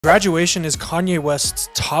Graduation is Kanye West's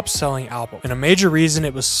top-selling album, and a major reason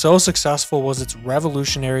it was so successful was its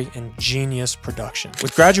revolutionary and genius production.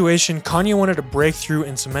 With Graduation, Kanye wanted to break through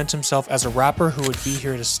and cement himself as a rapper who would be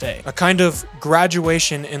here to stay. A kind of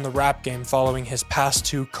graduation in the rap game following his past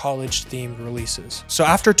two college-themed releases. So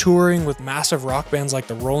after touring with massive rock bands like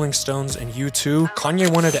the Rolling Stones and U2,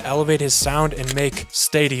 Kanye wanted to elevate his sound and make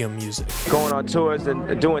stadium music. Going on tours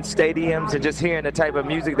and doing stadiums and just hearing the type of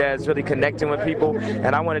music that's really connecting with people,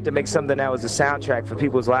 and I wanted to make something that was a soundtrack for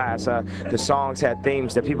people's lives. The songs had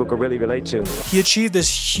themes that people could really relate to. He achieved this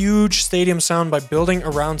huge stadium sound by building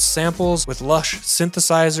around samples with lush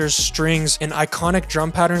synthesizers, strings, and iconic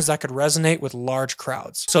drum patterns that could resonate with large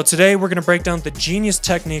crowds. So today we're going to break down the genius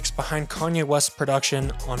techniques behind Kanye West's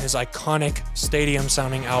production on his iconic stadium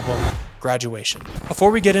sounding album, Graduation. Before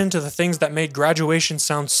we get into the things that made Graduation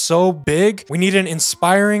sound so big, we need an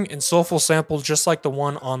inspiring and soulful sample just like the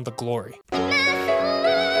one on The Glory.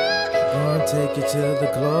 Gonna take you to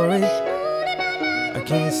the glory. I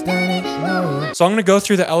can't stand it, no. So I'm gonna go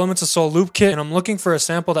through the Elements of Soul loop kit, and I'm looking for a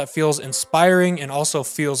sample that feels inspiring and also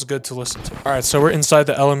feels good to listen to. All right, so we're inside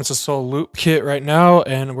the Elements of Soul loop kit right now,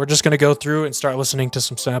 and we're just gonna go through and start listening to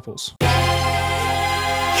some samples.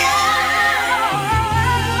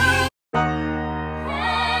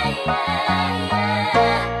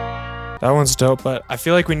 That one's dope, but I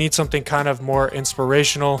feel like we need something kind of more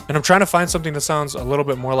inspirational, and I'm trying to find something that sounds a little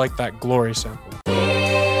bit more like that Glory sample.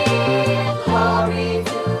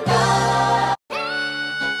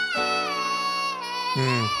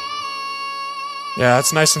 Yeah,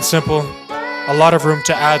 that's nice and simple. A lot of room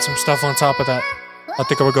to add some stuff on top of that. I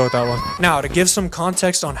think I would go with that one. Now, to give some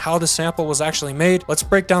context on how the sample was actually made, let's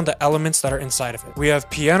break down the elements that are inside of it. We have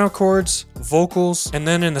piano chords, vocals, and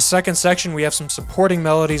then in the second section, we have some supporting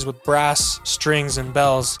melodies with brass, strings, and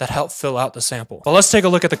bells that help fill out the sample. But let's take a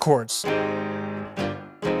look at the chords.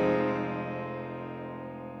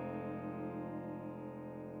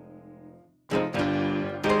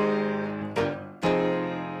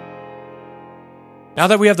 Now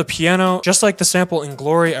that we have the piano, just like the sample in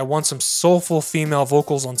Glory, I want some soulful female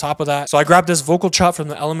vocals on top of that. So I grabbed this vocal chop from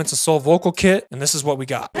the Elements of Soul vocal kit, and this is what we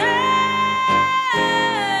got.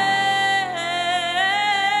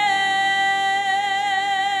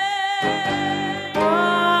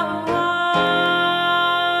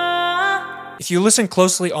 If you listen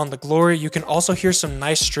closely on The Glory, you can also hear some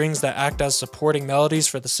nice strings that act as supporting melodies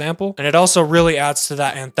for the sample, and it also really adds to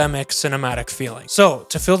that anthemic cinematic feeling. So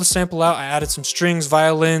to fill the sample out, I added some strings,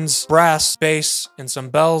 violins, brass, bass, and some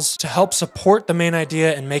bells to help support the main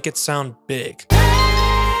idea and make it sound big.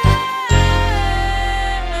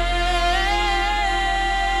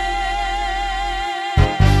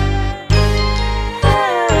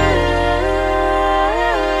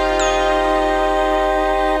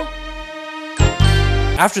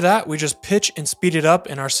 After that, we just pitch and speed it up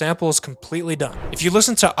and our sample is completely done. If you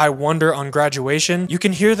listen to I Wonder on Graduation, you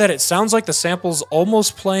can hear that it sounds like the sample's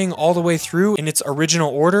almost playing all the way through in its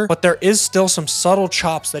original order, but there is still some subtle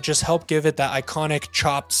chops that just help give it that iconic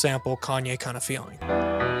chopped sample Kanye kind of feeling.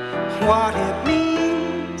 What it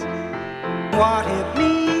means, what it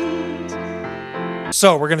means.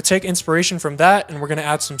 So we're gonna take inspiration from that and we're gonna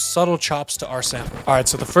add some subtle chops to our sample. All right,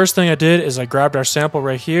 so the first thing I did is I grabbed our sample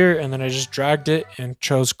right here and then I just dragged it and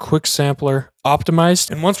chose Quick Sampler Optimized.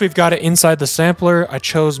 And once we've got it inside the sampler, I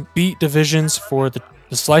chose beat divisions for the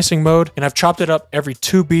slicing mode, and I've chopped it up every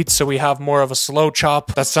 2 beats so we have more of a slow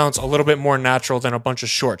chop that sounds a little bit more natural than a bunch of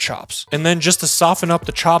short chops. And then just to soften up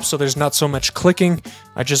the chop so there's not so much clicking,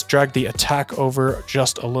 I just dragged the attack over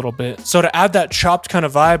just a little bit. So to add that chopped kind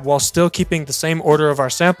of vibe while still keeping the same order of our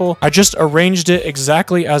sample, I just arranged it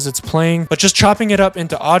exactly as it's playing, but just chopping it up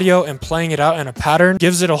into audio and playing it out in a pattern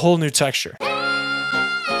gives it a whole new texture.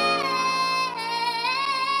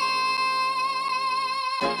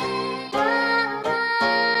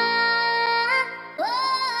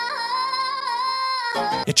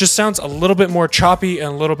 It just sounds a little bit more choppy and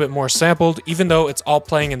a little bit more sampled, even though it's all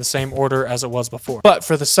playing in the same order as it was before. But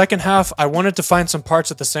for the second half, I wanted to find some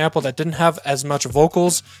parts of the sample that didn't have as much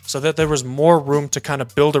vocals so that there was more room to kind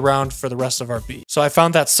of build around for the rest of our beat. So I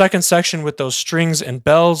found that second section with those strings and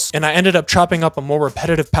bells, and I ended up chopping up a more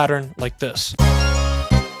repetitive pattern like this.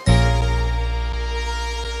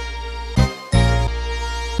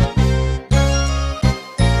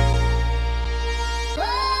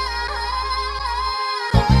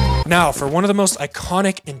 Now, for one of the most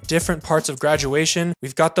iconic and different parts of Graduation,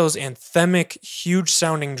 we've got those anthemic, huge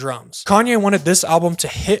sounding drums. Kanye wanted this album to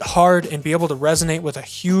hit hard and be able to resonate with a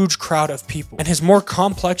huge crowd of people. And his more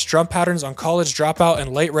complex drum patterns on College Dropout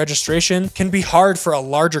and Late Registration can be hard for a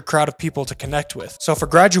larger crowd of people to connect with. So for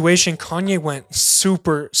Graduation, Kanye went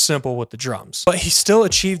super simple with the drums. But he still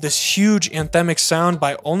achieved this huge anthemic sound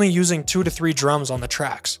by only using 2 to 3 drums on the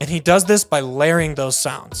tracks. And he does this by layering those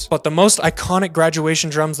sounds. But the most iconic Graduation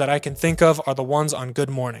drums that I can think of are the ones on Good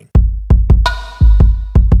Morning.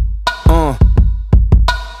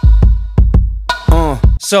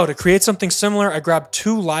 So to create something similar, I grabbed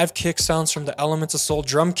 2 live kick sounds from the Elements of Soul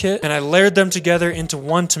drum kit, and I layered them together into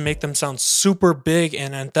one to make them sound super big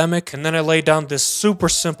and anthemic, and then I laid down this super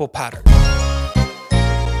simple pattern.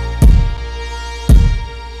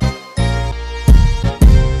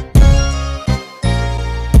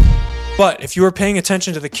 But if you were paying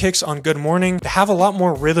attention to the kicks on Good Morning, they have a lot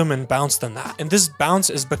more rhythm and bounce than that. And this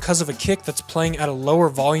bounce is because of a kick that's playing at a lower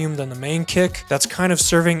volume than the main kick, that's kind of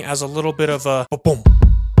serving as a little bit of a boom.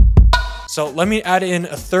 So let me add in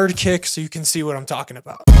a third kick so you can see what I'm talking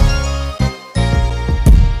about.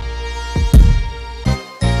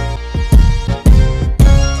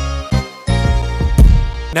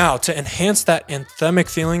 Now, to enhance that anthemic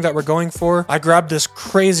feeling that we're going for, I grabbed this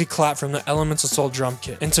crazy clap from the Elements of Soul drum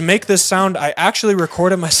kit. And to make this sound, I actually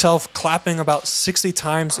recorded myself clapping about 60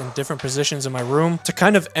 times in different positions in my room to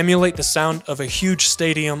kind of emulate the sound of a huge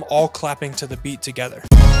stadium all clapping to the beat together.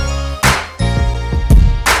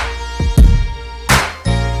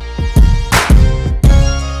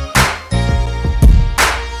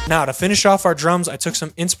 Now, to finish off our drums, I took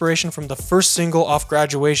some inspiration from the first single off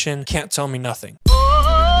Graduation, Can't Tell Me Nothing.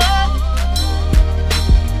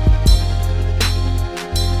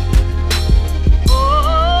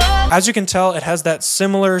 As you can tell, it has that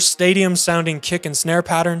similar stadium sounding kick and snare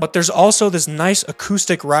pattern, but there's also this nice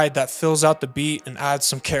acoustic ride that fills out the beat and adds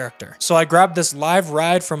some character. So I grabbed this live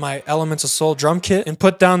ride from my Elements of Soul drum kit and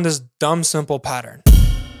put down this dumb simple pattern.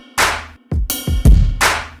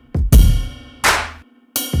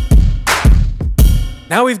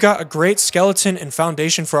 Now we've got a great skeleton and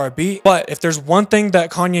foundation for our beat, but if there's one thing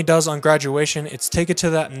that Kanye does on Graduation, it's take it to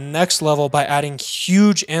that next level by adding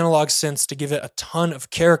huge analog synths to give it a ton of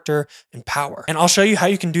character and power. And I'll show you how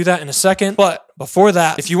you can do that in a second, but before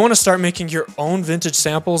that, if you want to start making your own vintage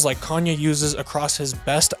samples like Kanye uses across his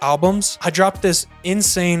best albums, I dropped this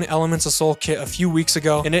insane Elements of Soul kit a few weeks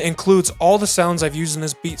ago, and it includes all the sounds I've used in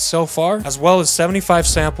this beat so far, as well as 75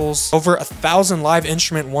 samples, over 1,000 live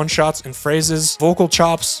instrument one-shots and phrases, vocal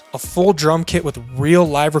chops, a full drum kit with real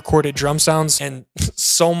live recorded drum sounds, and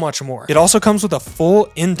so much more. It also comes with a full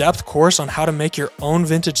in-depth course on how to make your own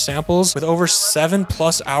vintage samples with over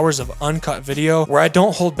 7+ hours of uncut video where I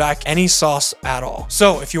don't hold back any sauce at all.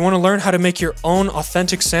 So if you want to learn how to make your own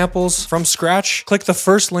authentic samples from scratch, click the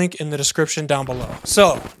first link in the description down below.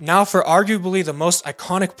 So now for arguably the most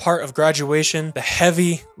iconic part of Graduation, the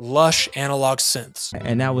heavy, lush analog synths.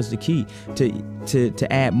 And that was the key, to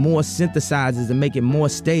add more synthesizers and make it more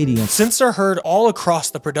stadium. Synths are heard all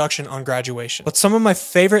across the production on Graduation, but some of my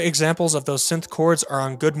favorite examples of those synth chords are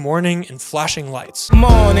on Good Morning and Flashing Lights.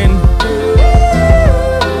 Morning.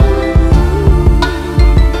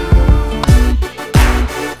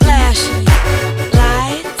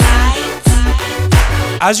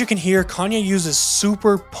 As you can hear, Kanye uses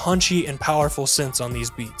super punchy and powerful synths on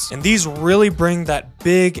these beats, and these really bring that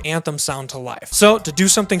big anthem sound to life. So to do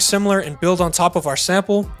something similar and build on top of our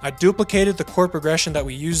sample, I duplicated the chord progression that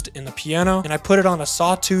we used in the piano, and I put it on a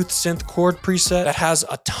sawtooth synth chord preset that has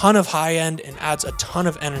a ton of high end and adds a ton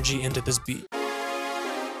of energy into this beat.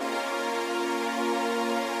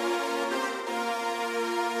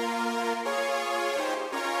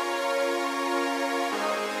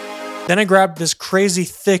 Then I grabbed this crazy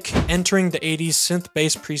thick Entering the 80s synth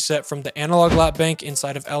bass preset from the Analog Lap Bank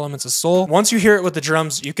inside of Elements of Soul. Once you hear it with the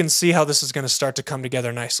drums, you can see how this is going to start to come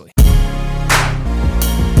together nicely.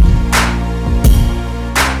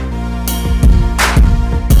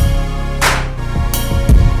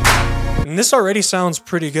 And this already sounds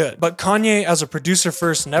pretty good, but Kanye as a producer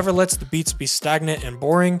first never lets the beats be stagnant and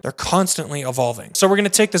boring. They're constantly evolving. So we're gonna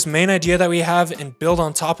take this main idea that we have and build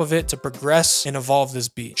on top of it to progress and evolve this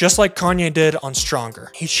beat, just like Kanye did on Stronger.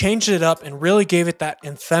 He changed it up and really gave it that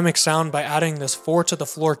anthemic sound by adding this 4 to the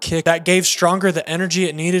floor kick that gave Stronger the energy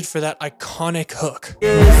it needed for that iconic hook.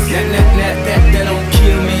 That don't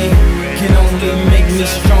kill me, can only make me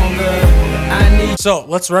stronger. So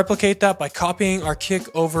let's replicate that by copying our kick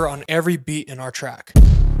over on every beat in our track.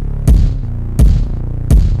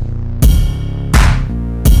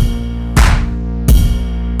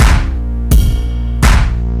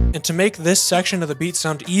 And to make this section of the beat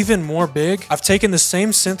sound even more big, I've taken the same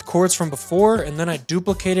synth chords from before and then I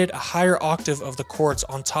duplicated a higher octave of the chords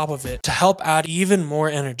on top of it to help add even more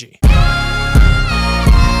energy.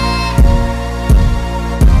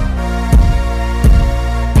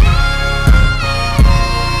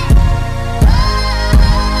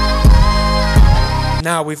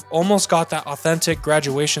 Now we've almost got that authentic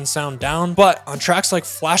graduation sound down, but on tracks like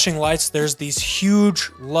Flashing Lights, there's these huge,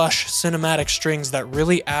 lush cinematic strings that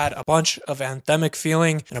really add a bunch of anthemic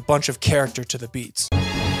feeling and a bunch of character to the beats.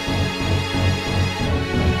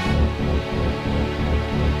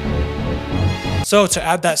 So to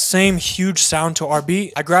add that same huge sound to our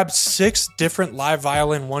beat, I grabbed 6 different live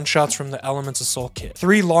violin one-shots from the Elements of Soul kit,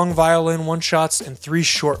 3 long violin one-shots and 3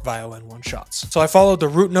 short violin one-shots. So I followed the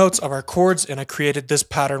root notes of our chords and I created this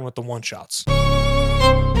pattern with the one-shots.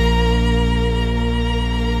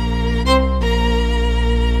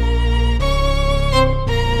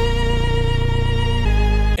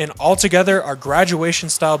 And altogether, our graduation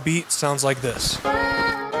style beat sounds like this.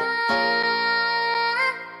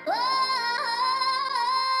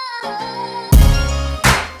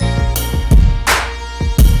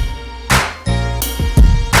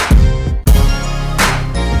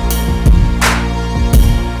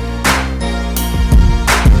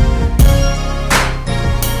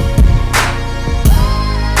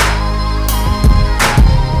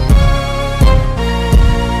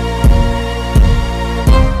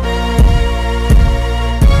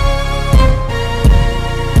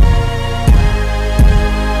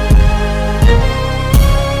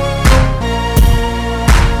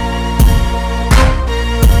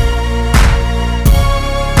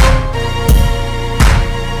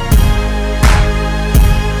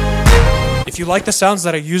 If you like the sounds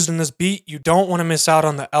that I used in this beat, you don't want to miss out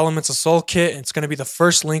on the Elements of Soul kit. It's going to be the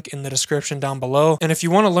first link in the description down below. And if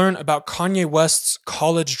you want to learn about Kanye West's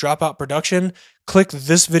college dropout production, click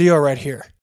this video right here.